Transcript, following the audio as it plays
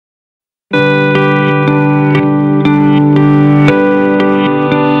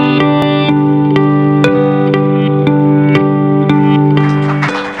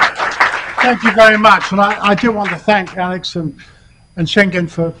you very much. And I do want to thank Alex and Schengen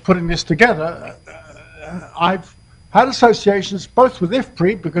for putting this together. I've had associations both with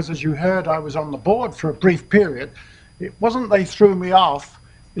IFPRI, because as you heard, I was on the board for a brief period. It wasn't they threw me off,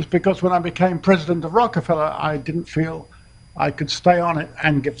 it's because when I became president of Rockefeller, I didn't feel I could stay on it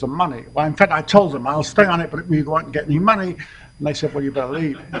and give them money. Well, in fact, I told them, I'll stay on it, but we won't get any money. And they said, well, you better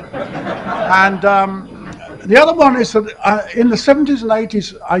leave. And the other one is that in the 70s and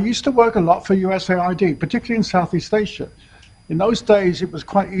 80s, I used to work a lot for USAID, particularly in Southeast Asia. In those days, it was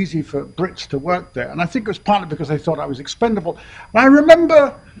quite easy for Brits to work there. And I think it was partly because they thought I was expendable. And I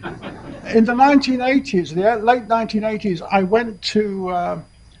remember in the 1980s, the late 1980s, I went to,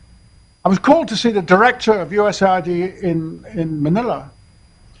 I was called to see the director of USAID in Manila.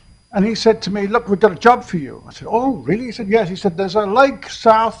 And he said to me, look, we've got a job for you. I said, oh, really? He said, yes. He said, there's a lake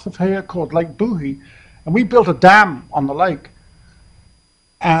south of here called Lake Buhi, and we built a dam on the lake.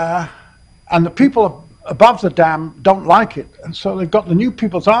 And the people above the dam don't like it. And so they've got the New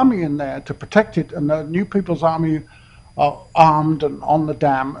People's Army in there to protect it, and the New People's Army are armed and on the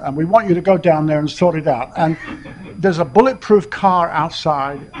dam, and we want you to go down there and sort it out. And there's a bulletproof car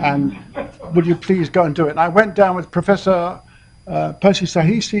outside, and would you please go and do it? And I went down with Professor Percy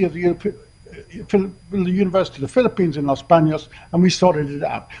Sahisi of the University of the Philippines in Los Baños, and we sorted it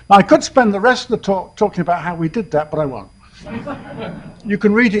out. Now, I could spend the rest of the talk talking about how we did that, but I won't. You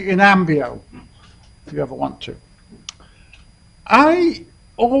can read it in Ambio if you ever want to. I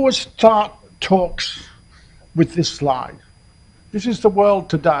always start talks with this slide. This is the world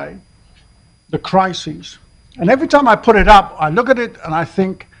today, the crises. And every time I put it up, I look at it and I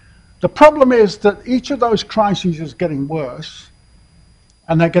think, the problem is that each of those crises is getting worse,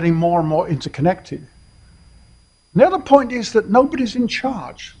 and they're getting more and more interconnected. The other point is that nobody's in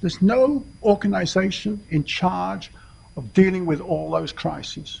charge. There's no organization in charge of dealing with all those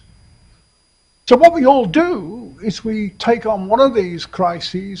crises. So what we all do is we take on one of these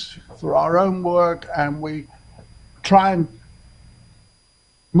crises for our own work, and we try and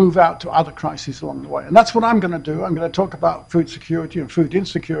move out to other crises along the way. And that's what I'm going to do. I'm going to talk about food security and food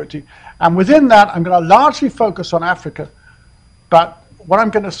insecurity. And within that, I'm going to largely focus on Africa. But what I'm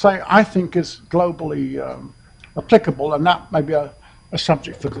going to say, I think, is globally applicable, and that may be a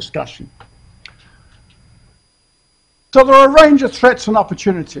subject for discussion. So there are a range of threats and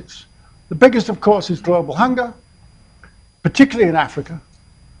opportunities. The biggest, of course, is global hunger, particularly in Africa.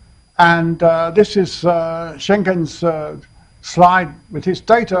 And this is Schengen's slide with his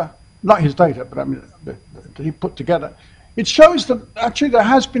data, not his data, but I mean, that he put together. It shows that actually there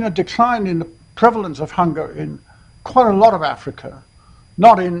has been a decline in the prevalence of hunger in quite a lot of Africa,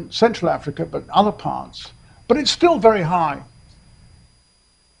 not in Central Africa, but other parts. But it's still very high.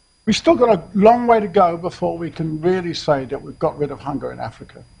 We've still got a long way to go before we can really say that we've got rid of hunger in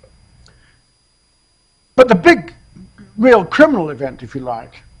Africa. But the big, real criminal event, if you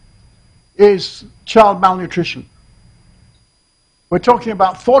like, is child malnutrition. We're talking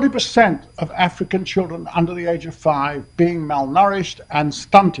about 40% of African children under the age of 5 being malnourished and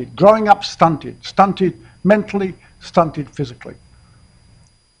stunted, growing up stunted, stunted mentally, stunted physically.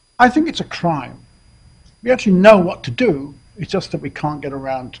 I think it's a crime. We actually know what to do, it's just that we can't get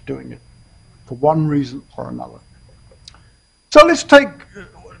around to doing it for one reason or another. So let's take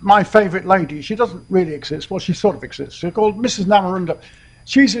my favorite lady. She doesn't really exist. Well, she sort of exists. She's called Mrs. Namarunda.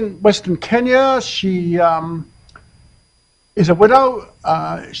 She's in Western Kenya. She is a widow.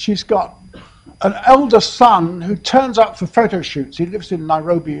 She's got an elder son who turns up for photo shoots. He lives in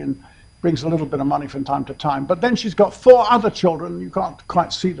Nairobi and brings a little bit of money from time to time. But then she's got 4 other children. You can't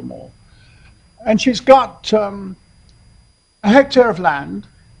quite see them all. And she's got a hectare of land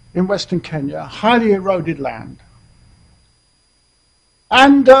in Western Kenya, highly eroded land.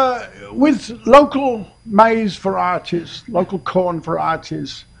 And with local maize varieties, local corn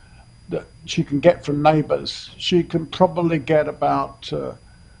varieties that she can get from neighbors, she can probably get about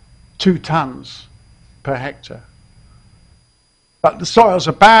 2 tons per hectare. But the soils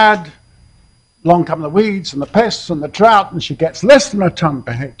are bad, along come the weeds and the pests and the drought, and she gets less than a ton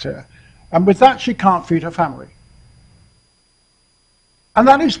per hectare. And with that, she can't feed her family. And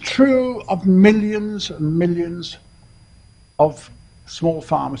that is true of millions and millions of small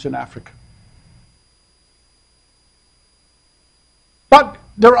farmers in Africa. But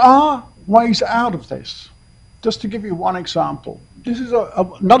there are ways out of this. Just to give you one example, this is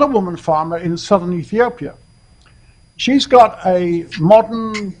another woman farmer in southern Ethiopia. She's got a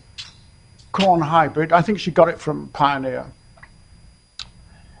modern corn hybrid. I think she got it from Pioneer.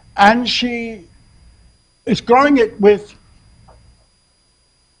 And she is growing it with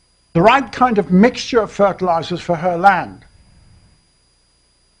the right kind of mixture of fertilizers for her land.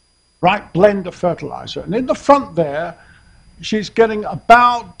 right blend of fertilizer. And in the front there, she's getting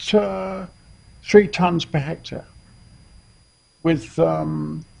about 3 tons per hectare with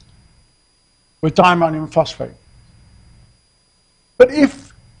diammonium phosphate. But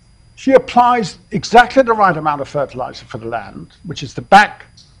if she applies exactly the right amount of fertilizer for the land, which is the back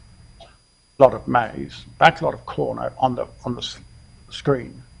lot of maize, back lot of corn on the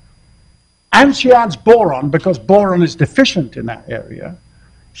screen, and she adds boron, because boron is deficient in that area,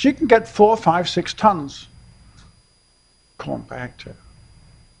 she can get 4, 5, 6 tons corn per hectare.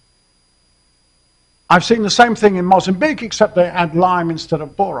 I've seen the same thing in Mozambique, except they add lime instead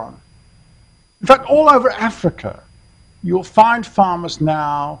of boron. In fact, all over Africa, you'll find farmers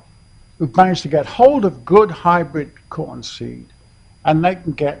now who've managed to get hold of good hybrid corn seed, and they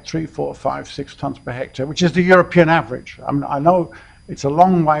can get 3, 4, 5, 6 tons per hectare, which is the European average. I mean, I know it's a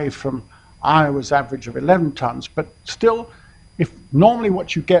long way from Iowa's average of 11 tons, but still, if normally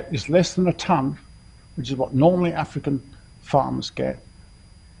what you get is less than a ton, which is what normally African farmers get,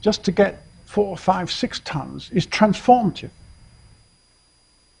 just to get 4, 5, 6 tons is transformative.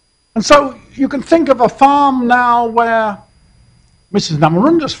 And so you can think of a farm now where, Mrs.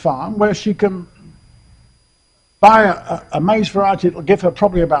 Namarunda's farm, where she can buy a maize variety that will give her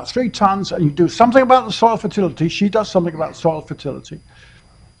probably about 3 tons, and you do something about the soil fertility. She does something about soil fertility.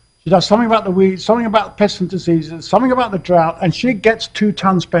 She does something about the weeds, something about pests and diseases, something about the drought, and she gets 2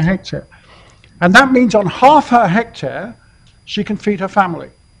 tons per hectare. And that means on half her hectare, she can feed her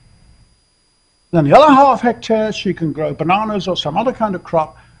family. Then the other half hectare, she can grow bananas or some other kind of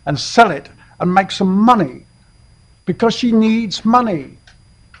crop and sell it and make some money, because she needs money.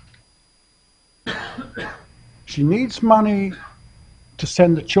 She needs money to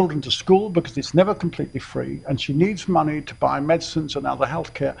send the children to school, because it's never completely free, and she needs money to buy medicines and other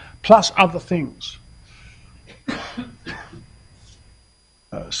health care, plus other things.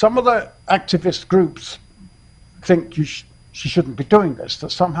 Some of the activist groups think she shouldn't be doing this,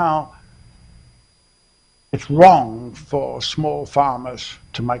 that somehow it's wrong for small farmers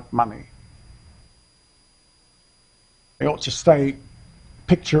to make money. They ought to stay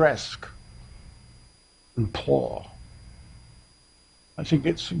picturesque and poor. I think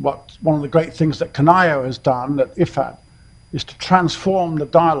it's one of the great things that CANIO has done, that IFPRI, is to transform the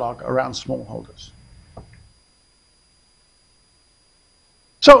dialogue around smallholders.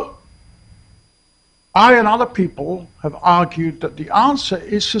 So, I and other people have argued that the answer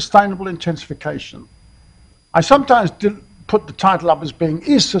is sustainable intensification. I sometimes put the title up as being,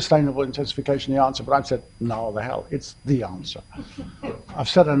 is sustainable intensification the answer? But I've said, no, the hell, it's the answer. I've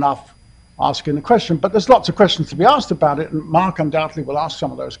said enough asking the question, but there's lots of questions to be asked about it, and Mark undoubtedly will ask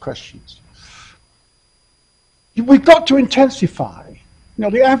some of those questions. We've got to intensify. You know,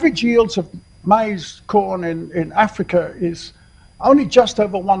 the average yields of maize, corn in Africa is only just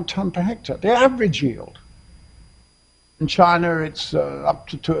over 1 ton per hectare, the average yield. In China, it's up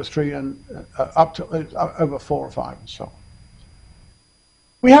to 2 or 3, and up to over 4 or 5, and so on.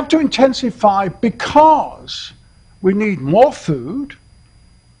 We have to intensify because we need more food,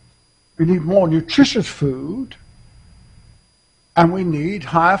 we need more nutritious food, and we need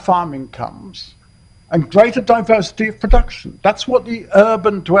higher farm incomes and greater diversity of production. That's what the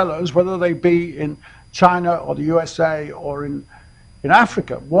urban dwellers, whether they be in China or the USA or in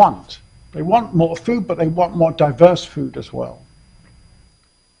Africa, want. They want more food, but they want more diverse food as well.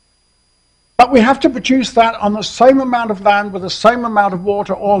 But we have to produce that on the same amount of land with the same amount of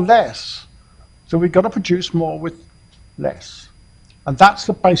water or less. So we've got to produce more with less. And that's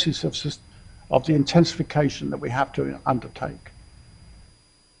the basis of the intensification that we have to undertake.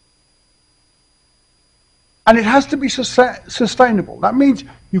 And it has to be sustainable. That means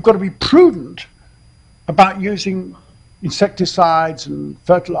you've got to be prudent about using insecticides and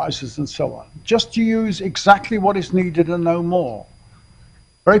fertilizers and so on. Just to use exactly what is needed and no more.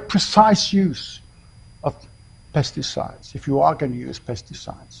 Very precise use of pesticides, if you are going to use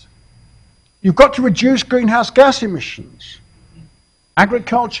pesticides. You've got to reduce greenhouse gas emissions.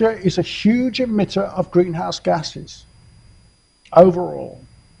 Agriculture is a huge emitter of greenhouse gases overall.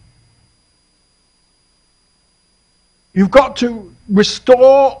 You've got to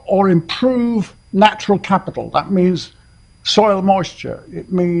restore or improve natural capital. That means soil moisture.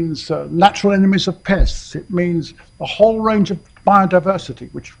 It means natural enemies of pests. It means a whole range of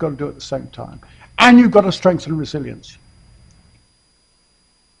biodiversity, which you've got to do at the same time. And you've got to strengthen resilience.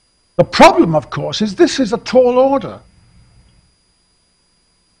 The problem, of course, is this is a tall order.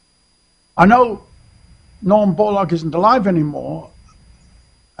 I know Norm Borlaug isn't alive anymore,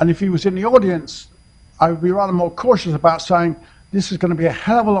 and if he was in the audience, I would be rather more cautious about saying this is going to be a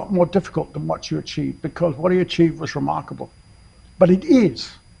hell of a lot more difficult than what you achieved, because what he achieved was remarkable. But it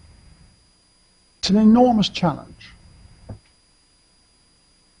is. It's an enormous challenge.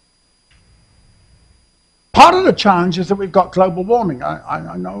 Part of the challenge is that we've got global warming. I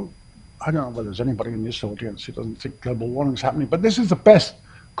don't know whether there's anybody in this audience who doesn't think global warming is happening, but this is the best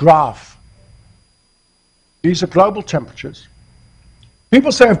graph. These are global temperatures.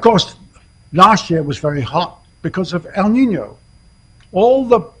 People say, of course, last year was very hot because of El Nino. All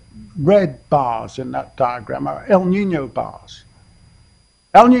the red bars in that diagram are El Nino bars.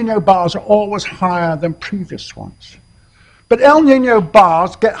 El Nino bars are always higher than previous ones. But El Nino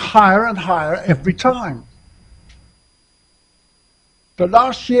bars get higher and higher every time. So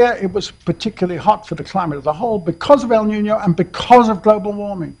last year it was particularly hot for the climate as a whole because of El Nino and because of global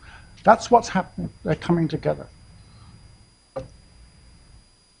warming. That's what's happening. They're coming together.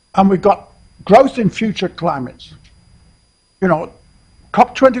 And we've got growth in future climates. You know,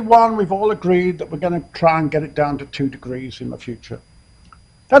 COP21, we've all agreed that we're going to try and get it down to 2 degrees in the future.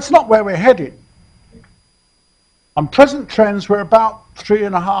 That's not where we're headed. On present trends, we're about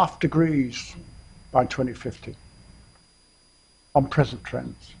 3.5 degrees by 2050. On present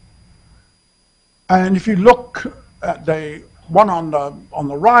trends. And if you look at the one on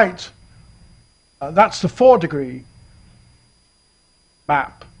the right, that's the 4-degree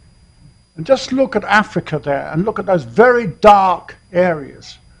map. And just look at Africa there, and look at those very dark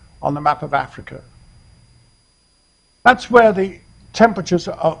areas on the map of Africa. That's where the temperatures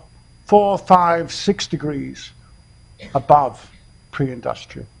are 4, 5, 6 degrees above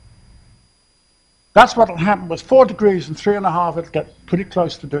pre-industrial. That's what will happen with 4 degrees and 3.5, it'll get pretty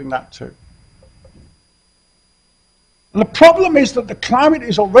close to doing that too. And the problem is that the climate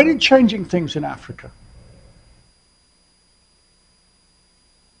is already changing things in Africa.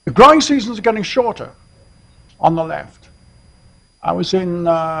 The growing seasons are getting shorter on the left. I was in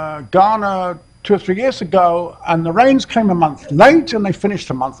Ghana 2 or 3 years ago, and the rains came a month late and they finished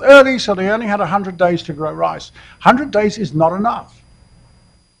a month early, so they only had 100 days to grow rice. 100 days is not enough.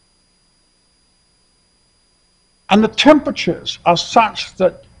 And the temperatures are such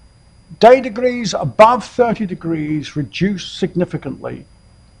that day degrees above 30 degrees reduce significantly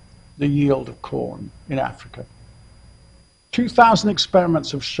the yield of corn in Africa. 2,000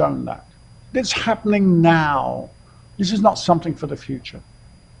 experiments have shown that. It's happening now. This is not something for the future.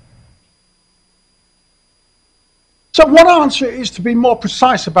 So one answer is to be more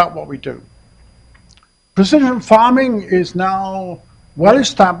precise about what we do. Precision farming is now well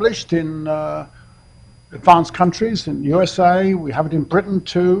established in advanced countries, in the USA, we have it in Britain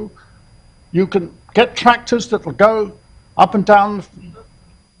too. You can get tractors that will go up and down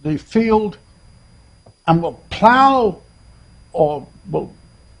the field and will plow or will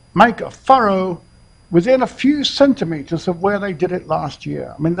make a furrow within a few centimeters of where they did it last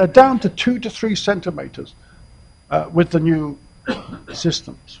year. I mean, they're down to 2 to 3 centimeters with the new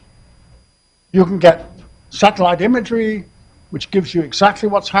systems. You can get satellite imagery, which gives you exactly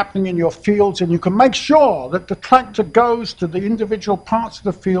what's happening in your fields, and you can make sure that the tractor goes to the individual parts of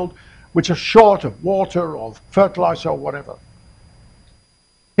the field which are short of water or fertilizer or whatever.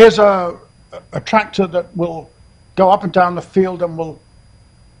 Here's a tractor that will go up and down the field and will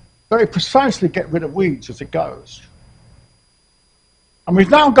very precisely get rid of weeds as it goes. And we've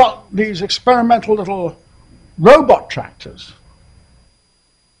now got these experimental little robot tractors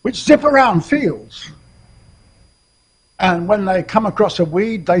which zip around fields. And when they come across a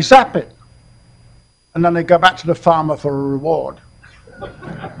weed, they zap it. And then they go back to the farmer for a reward.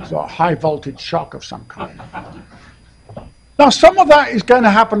 So a high voltage shock of some kind. Now, some of that is going to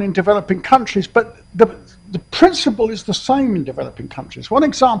happen in developing countries, but the principle is the same in developing countries. One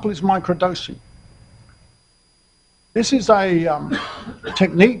example is microdosing. This is a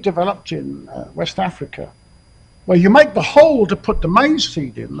technique developed in West Africa, where you make the hole to put the maize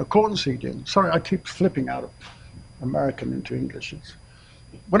seed in, the corn seed in. Sorry, I keep flipping out of American into English.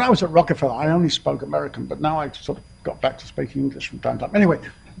 When I was at Rockefeller, I only spoke American, but now I sort of got back to speaking English from time to time. Anyway,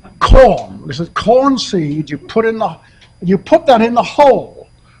 corn. This is corn seed. You put that in the hole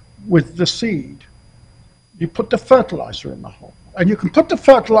with the seed. You put the fertilizer in the hole, and you can put the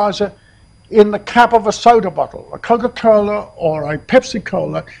fertilizer in the cap of a soda bottle, a Coca-Cola or a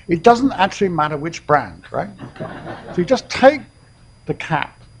Pepsi-Cola. It doesn't actually matter which brand, right? So you just take the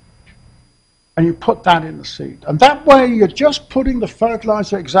cap and you put that in the seed. And that way you're just putting the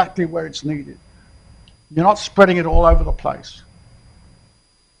fertilizer exactly where it's needed. You're not spreading it all over the place.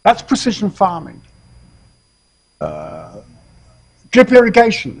 That's precision farming. Drip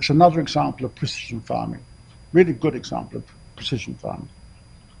irrigation is another example of precision farming. Really good example of precision farming.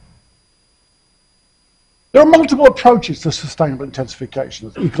 There are multiple approaches to sustainable intensification.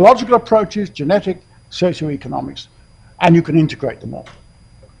 There's ecological approaches, genetic, socioeconomics, and you can integrate them all.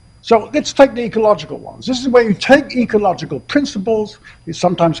 So let's take the ecological ones. This is where you take ecological principles, it's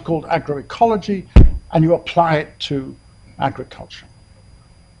sometimes called agroecology, and you apply it to agriculture.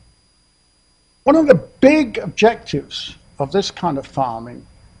 One of the big objectives of this kind of farming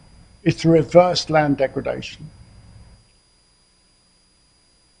is to reverse land degradation.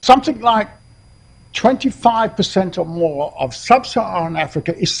 Something like 25% or more of sub-Saharan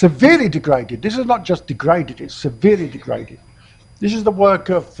Africa is severely degraded. This is not just degraded, it's severely degraded. This is the work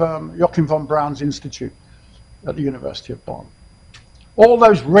of Joachim von Braun's institute at the University of Bonn. All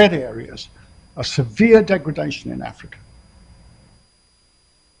those red areas are severe degradation in Africa.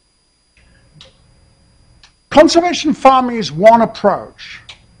 Conservation farming is one approach.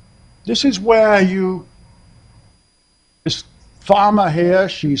 This is where this farmer here,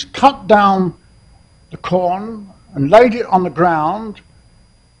 she's cut down the corn and laid it on the ground,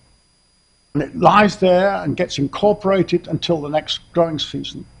 and it lies there and gets incorporated until the next growing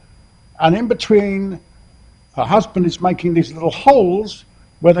season. And in between, her husband is making these little holes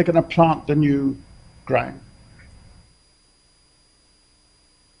where they're going to plant the new grain.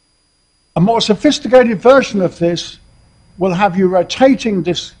 A more sophisticated version of this will have you rotating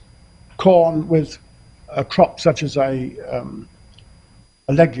this corn with a crop such as a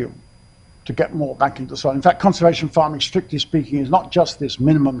legume to get more back into the soil. In fact, conservation farming, strictly speaking, is not just this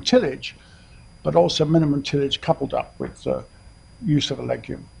minimum tillage, but also minimum tillage coupled up with the use of a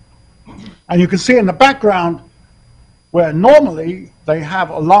legume. And you can see in the background where normally they have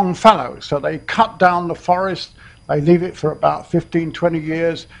a long fallow, so they cut down the forest, they leave it for about 15, 20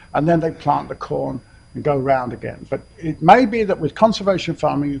 years, and then they plant the corn and go round again. But it may be that with conservation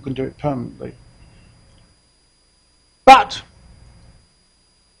farming you can do it permanently. But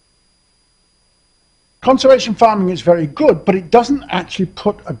conservation farming is very good, but it doesn't actually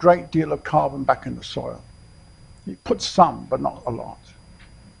put a great deal of carbon back in the soil. It puts some, but not a lot.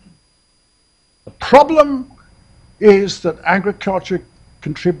 The problem is that agriculture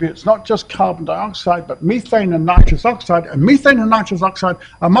contributes not just carbon dioxide, but methane and nitrous oxide, and methane and nitrous oxide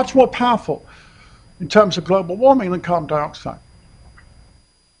are much more powerful in terms of global warming than carbon dioxide.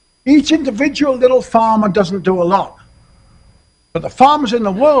 Each individual little farmer doesn't do a lot, but the farmers in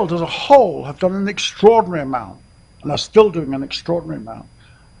the world as a whole have done an extraordinary amount, and are still doing an extraordinary amount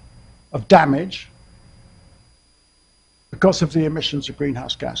of damage because of the emissions of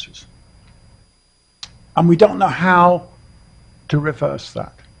greenhouse gases. And we don't know how to reverse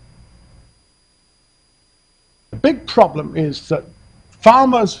that. The big problem is that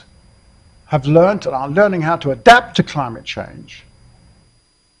farmers have learned and are learning how to adapt to climate change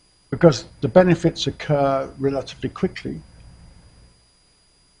because the benefits occur relatively quickly.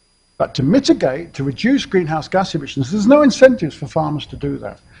 But to mitigate, to reduce greenhouse gas emissions, there's no incentives for farmers to do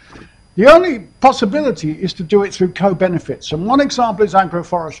that. The only possibility is to do it through co-benefits. And one example is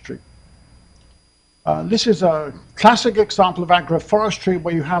agroforestry. This is a classic example of agroforestry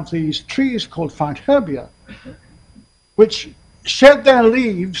where you have these trees called phytoherbia, which shed their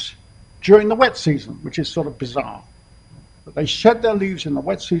leaves during the wet season, which is sort of bizarre. But they shed their leaves in the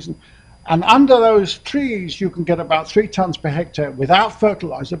wet season, and under those trees you can get about 3 tons per hectare without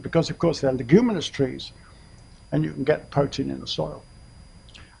fertilizer, because of course they're leguminous trees, and you can get protein in the soil.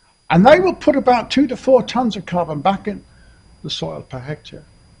 And they will put about 2 to 4 tons of carbon back in the soil per hectare.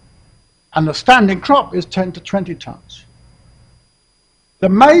 And the standing crop is 10 to 20 tons. There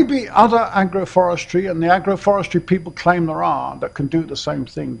may be other agroforestry, and the agroforestry people claim there are, that can do the same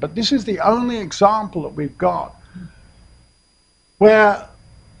thing. But this is the only example that we've got where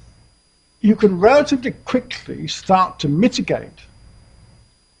you can relatively quickly start to mitigate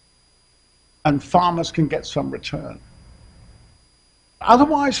and farmers can get some return.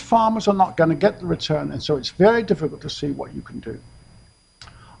 Otherwise, farmers are not going to get the return, and so it's very difficult to see what you can do.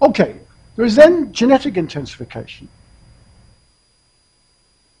 Okay. There is then genetic intensification,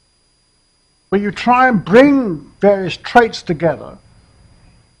 where you try and bring various traits together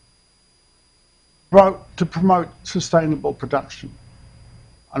to promote sustainable production.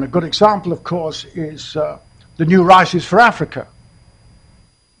 And a good example, of course, is the new rices for Africa.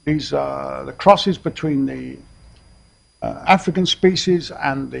 These are the crosses between the African species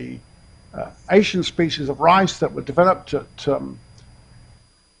and the Asian species of rice that were developed at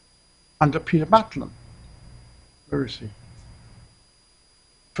under Peter Matlin. Where is he?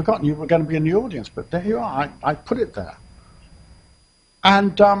 Forgotten you were going to be in the audience, but there you are. I put it there.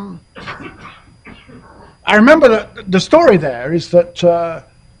 And I remember that the story there is that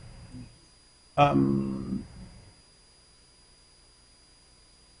I've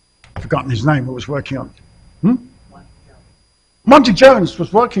forgotten his name, who was working on it. Monty Jones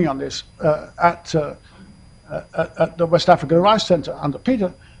was working on this at the West Africa Rice Centre under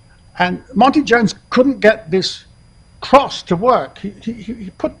Peter. And Monty Jones couldn't get this cross to work.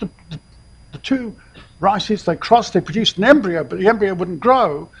 He put the two rices, they crossed, they produced an embryo, but the embryo wouldn't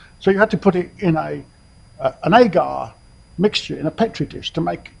grow, so you had to put it in an agar mixture in a petri dish to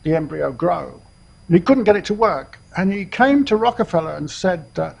make the embryo grow. And he couldn't get it to work. And he came to Rockefeller and said,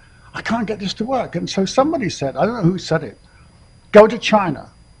 I can't get this to work. And so somebody said, I don't know who said it, go to China.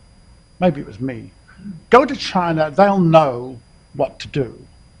 Maybe it was me. Go to China, they'll know what to do.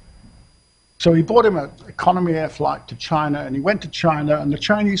 So he bought him an economy air flight to China, and he went to China, and the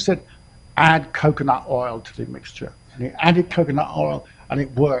Chinese said, add coconut oil to the mixture. And he added coconut oil, and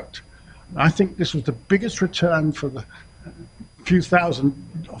it worked. And I think this was the biggest return for the few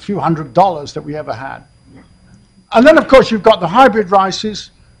 $100 that we ever had. And then, of course, you've got the hybrid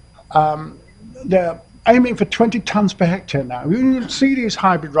rices. They're aiming for 20 tons per hectare now. When you see these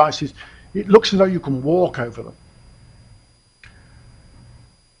hybrid rices, it looks as though you can walk over them.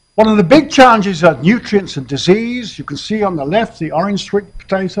 One of the big challenges are nutrients and disease. You can see on the left the orange sweet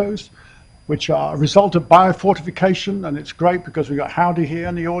potatoes, which are a result of biofortification, and it's great because we've got Howdy here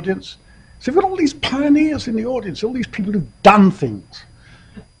in the audience. So we've got all these pioneers in the audience, all these people who've done things,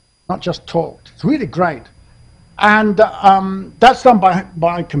 not just talked. It's really great. And that's done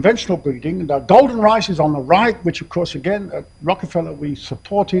by conventional breeding. The golden rice is on the right, which of course, again, at Rockefeller we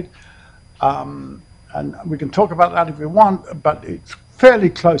supported. And we can talk about that if we want, but it's fairly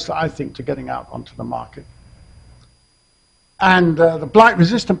close, I think, to getting out onto the market. And the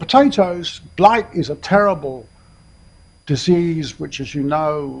blight-resistant potatoes, blight is a terrible disease which, as you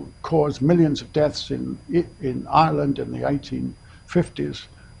know, caused millions of deaths in Ireland in the 1850s.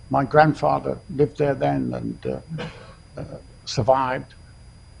 My grandfather lived there then and survived.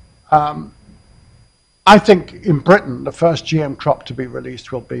 I think in Britain, the first GM crop to be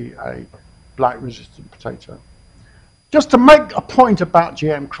released will be a blight-resistant potato. Just to make a point about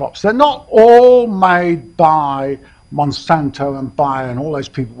GM crops, they're not all made by Monsanto and Bayer and all those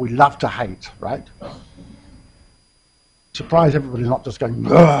people we love to hate, right? Surprise everybody's not just going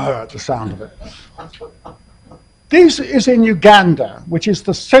at the sound of it. This is in Uganda, which is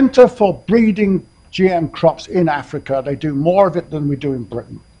the center for breeding GM crops in Africa. They do more of it than we do in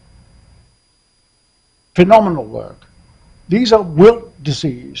Britain. Phenomenal work. These are wilt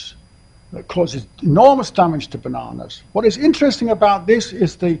disease that causes enormous damage to bananas. What is interesting about this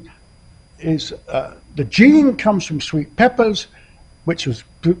is the gene comes from sweet peppers, which was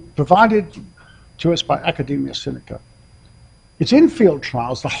provided to us by Academia Sinica. It's in field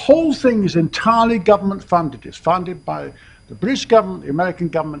trials. The whole thing is entirely government funded. It's funded by the British government, the American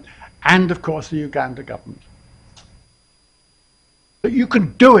government, and of course the Uganda government. But you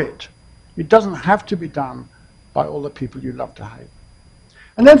can do it. It doesn't have to be done by all the people you love to hate.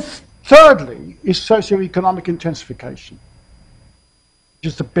 And then thirdly is socioeconomic intensification, which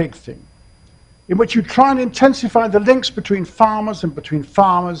is the big thing, in which you try and intensify the links between farmers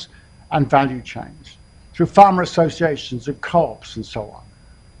and value chains through farmer associations and co-ops and so on.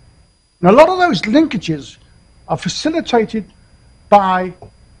 And a lot of those linkages are facilitated by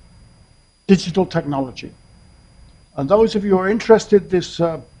digital technology. And those of you who are interested, this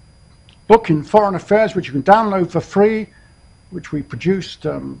book in Foreign Affairs, which you can download for free, which we produced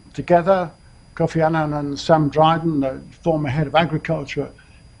together, Kofi Annan and Sam Dryden, the former head of agriculture,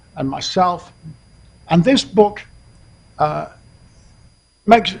 and myself. And this book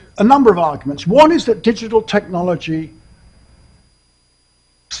makes a number of arguments. One is that digital technology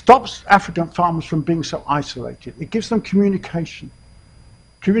stops African farmers from being so isolated. It gives them communication.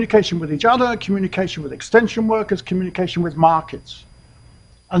 Communication with each other, communication with extension workers, communication with markets.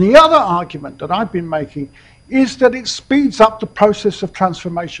 And the other argument that I've been making is that it speeds up the process of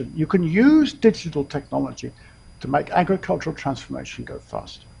transformation. You can use digital technology to make agricultural transformation go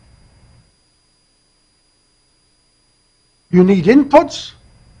faster. You need inputs.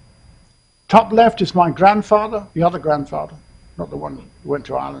 Top left is my grandfather, the other grandfather, not the one who went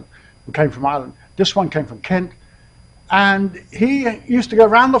to Ireland, who came from Ireland. This one came from Kent. And he used to go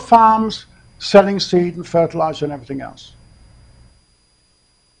around the farms selling seed and fertilizer and everything else.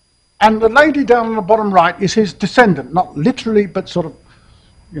 And the lady down on the bottom right is his descendant, not literally, but sort of,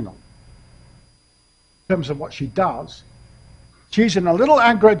 you know, in terms of what she does. She's in a little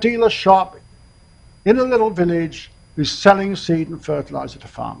agro-dealer shop in a little village who's selling seed and fertilizer to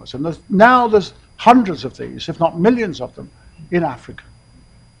farmers. And now there's hundreds of these, if not millions of them, in Africa.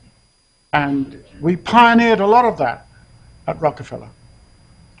 And we pioneered a lot of that at Rockefeller.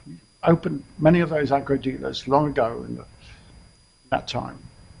 We opened many of those agro-dealers long ago in that time.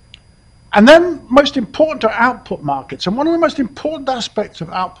 And then, most important are output markets. And one of the most important aspects of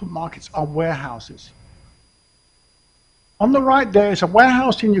output markets are warehouses. On the right there is a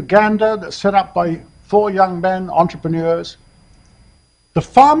warehouse in Uganda that's set up by 4 young men, entrepreneurs. The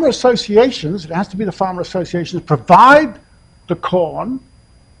farmer associations, it has to be the farmer associations, provide the corn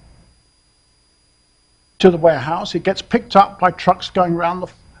to the warehouse. It gets picked up by trucks going around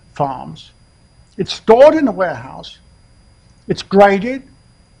the farms. It's stored in the warehouse. It's graded.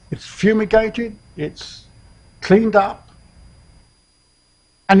 It's fumigated. It's cleaned up.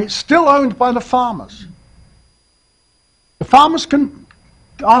 And it's still owned by the farmers. The farmers can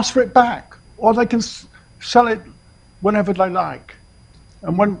ask for it back, or they can sell it whenever they like.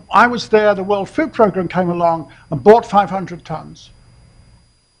 And when I was there, the World Food Programme came along and bought 500 tons.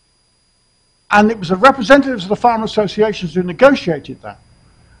 And it was the representatives of the farmer associations who negotiated that.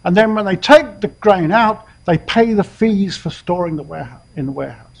 And then when they take the grain out, they pay the fees for storing in the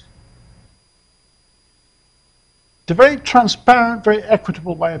warehouse. It's a very transparent, very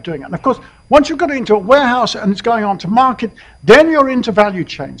equitable way of doing it. And of course, once you've got it into a warehouse and it's going on to market, then you're into value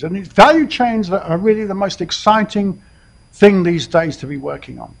chains. And it's value chains that are really the most exciting thing these days to be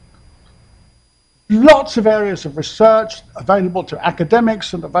working on. Lots of areas of research available to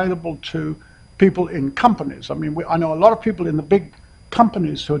academics and available to people in companies. I mean, I know a lot of people in the big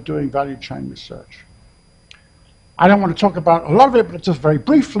companies who are doing value chain research. I don't want to talk about a lot of it, but just very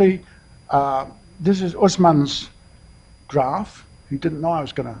briefly, this is Usman's graph. He didn't know I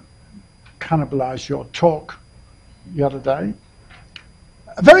was going to cannibalize your talk the other day.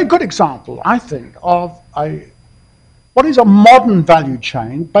 A very good example, I think, of what is a modern value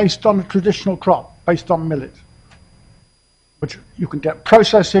chain based on a traditional crop, based on millet, which you can get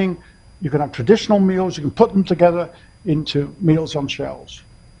processing, you can have traditional meals, you can put them together into meals on shelves.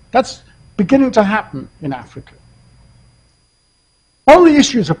 That's beginning to happen in Africa. One of the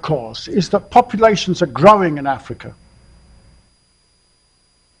issues, of course, is that populations are growing in Africa.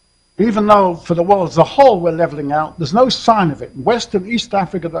 Even though for the world as a whole we're leveling out, there's no sign of it. In West and East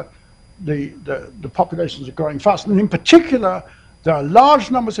Africa, the populations are growing fast. And in particular, there are large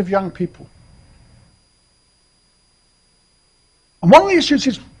numbers of young people. And one of the issues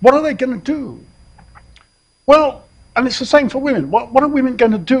is, what are they going to do? Well, and it's the same for women. What are women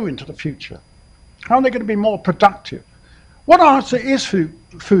going to do into the future? How are they going to be more productive? One answer is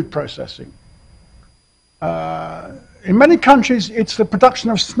food processing. In many countries, it's the production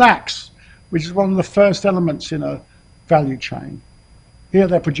of snacks, which is one of the first elements in a value chain. Here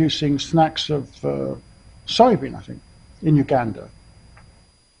they're producing snacks of soybean, I think, in Uganda.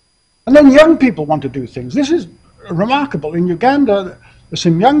 And then young people want to do things. This is remarkable. In Uganda, there's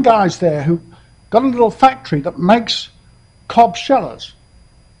some young guys there who got a little factory that makes cob shellers.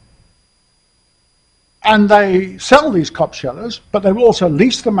 And they sell these cob shellers, but they will also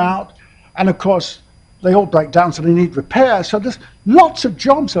lease them out. And of course, they all break down, so they need repair. So there's lots of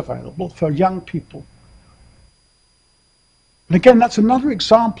jobs available for young people. And again, that's another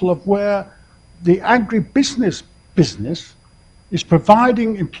example of where the agribusiness business is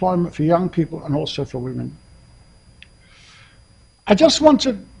providing employment for young people and also for women. I just want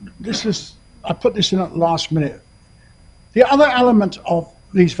to, I put this in at the last minute. The other element of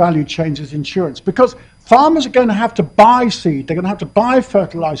these value chains is insurance, because farmers are going to have to buy seed, they're going to have to buy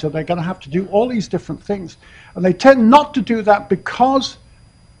fertilizer, they're going to have to do all these different things. And they tend not to do that because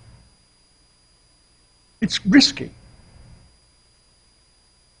it's risky.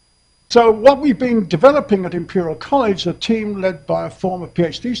 So what we've been developing at Imperial College, a team led by a former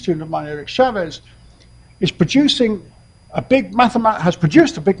PhD student of mine, Eric Chavez, is has produced a big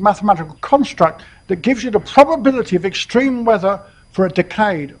mathematical construct that gives you the probability of extreme weather for a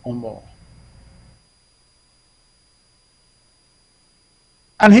decade or more.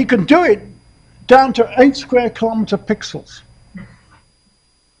 And he can do it down to 8 square kilometer pixels.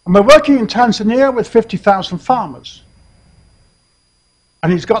 And we're working in Tanzania with 50,000 farmers.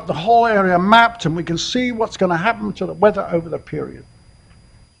 And he's got the whole area mapped, and we can see what's going to happen to the weather over the period.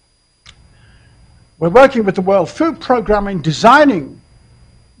 We're working with the World Food Programme in designing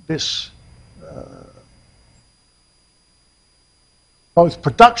this both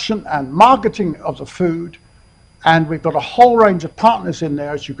production and marketing of the food, and we've got a whole range of partners in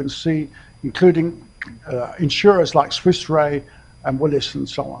there, as you can see, including insurers like Swiss Re and Willis and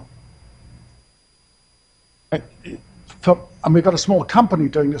so on. And we've got a small company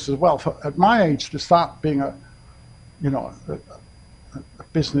doing this as well. At my age, to start being a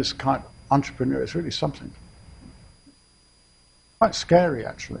business kind of entrepreneur is really something. Quite scary,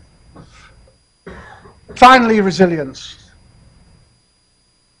 actually. Finally, resilience.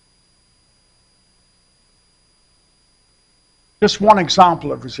 Just one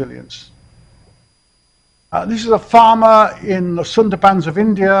example of resilience. This is a farmer in the Sundarbans of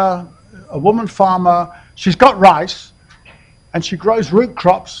India, a woman farmer. She's got rice, and she grows root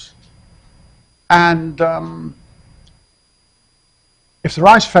crops, and if the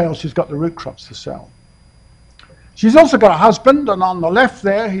rice fails, she's got the root crops to sell. She's also got a husband, and on the left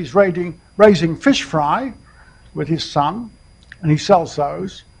there, he's raising fish fry with his son, and he sells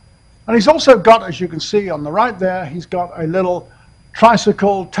those. And he's also got, as you can see on the right there, he's got a little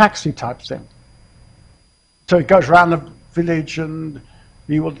tricycle taxi type thing. So he goes around the village, and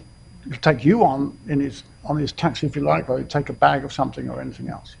he'll take you on his taxi if you like, or he'll take a bag of something or anything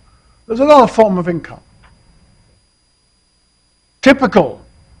else. There's another form of income. Typical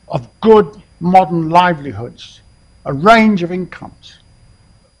of good modern livelihoods, a range of incomes.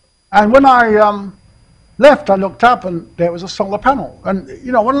 And when I left, I looked up and there was a solar panel. And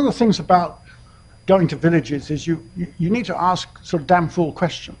you know, one of the things about going to villages is you need to ask sort of damn fool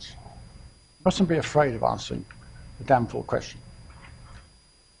questions. You mustn't be afraid of answering a damn fool question.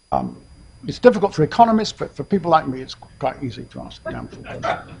 It's difficult for economists, but for people like me, it's quite easy to ask a damn fool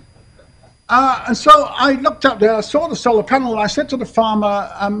question. And so I looked up there, I saw the solar panel, and I said to the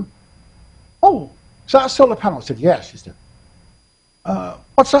farmer, oh, is that a solar panel? I said, yes. He said,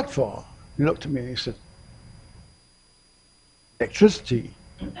 what's that for? He looked at me and he said, electricity.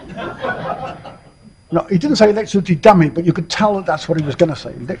 No, he didn't say electricity dummy, but you could tell that that's what he was going to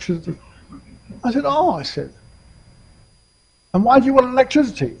say, electricity. I said, oh, I said, and why do you want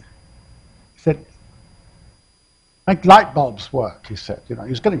electricity? He said, make light bulbs work, he said. You know, he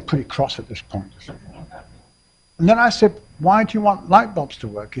was getting pretty cross at this point. And then I said, why do you want light bulbs to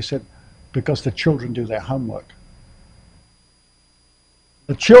work? He said, because the children do their homework.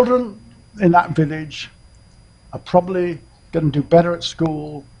 The children in that village are probably going to do better at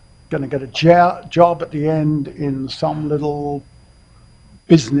school, going to get a job at the end in some little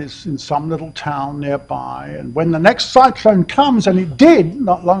business in some little town nearby. And when the next cyclone comes, and it did,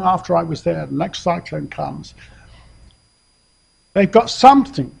 not long after I was there, the next cyclone comes, they've got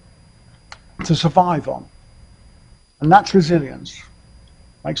something to survive on. And that's resilience.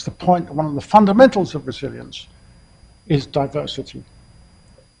 Makes the point that one of the fundamentals of resilience is diversity.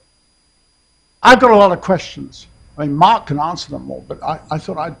 I've got a lot of questions. I mean, Mark can answer them all, but I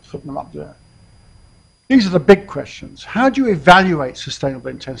thought I'd put them up there. These are the big questions. How do you evaluate sustainable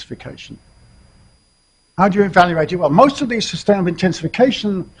intensification? How do you evaluate it? Well, most of these sustainable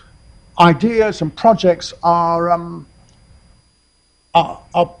intensification ideas and projects are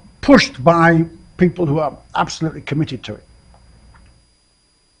pushed by people who are absolutely committed to it.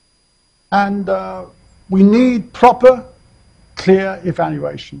 And we need proper, clear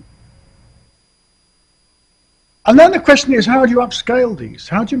evaluation. And then the question is, how do you upscale these?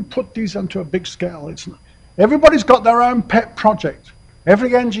 How do you put these onto a big scale? Everybody's got their own pet project.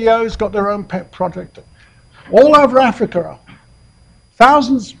 Every NGO's got their own pet project. All over Africa,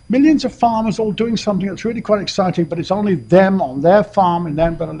 thousands, millions of farmers all doing something that's really quite exciting, but it's only them on their farm in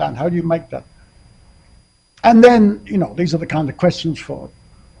their bit of land. How do you make that? And then, you know, these are the kind of questions for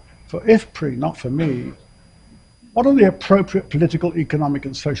IFPRI, not for me. What are the appropriate political, economic,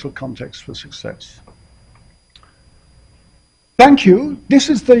 and social contexts for success? Thank you. This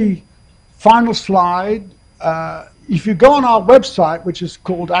is the final slide. If you go on our website, which is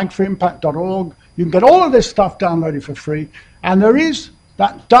called agforimpact.org, you can get all of this stuff downloaded for free. And there is,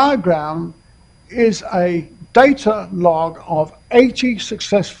 that diagram is a data log of 80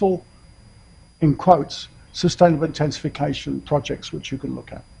 successful, in quotes, sustainable intensification projects, which you can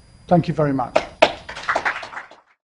look at. Thank you very much.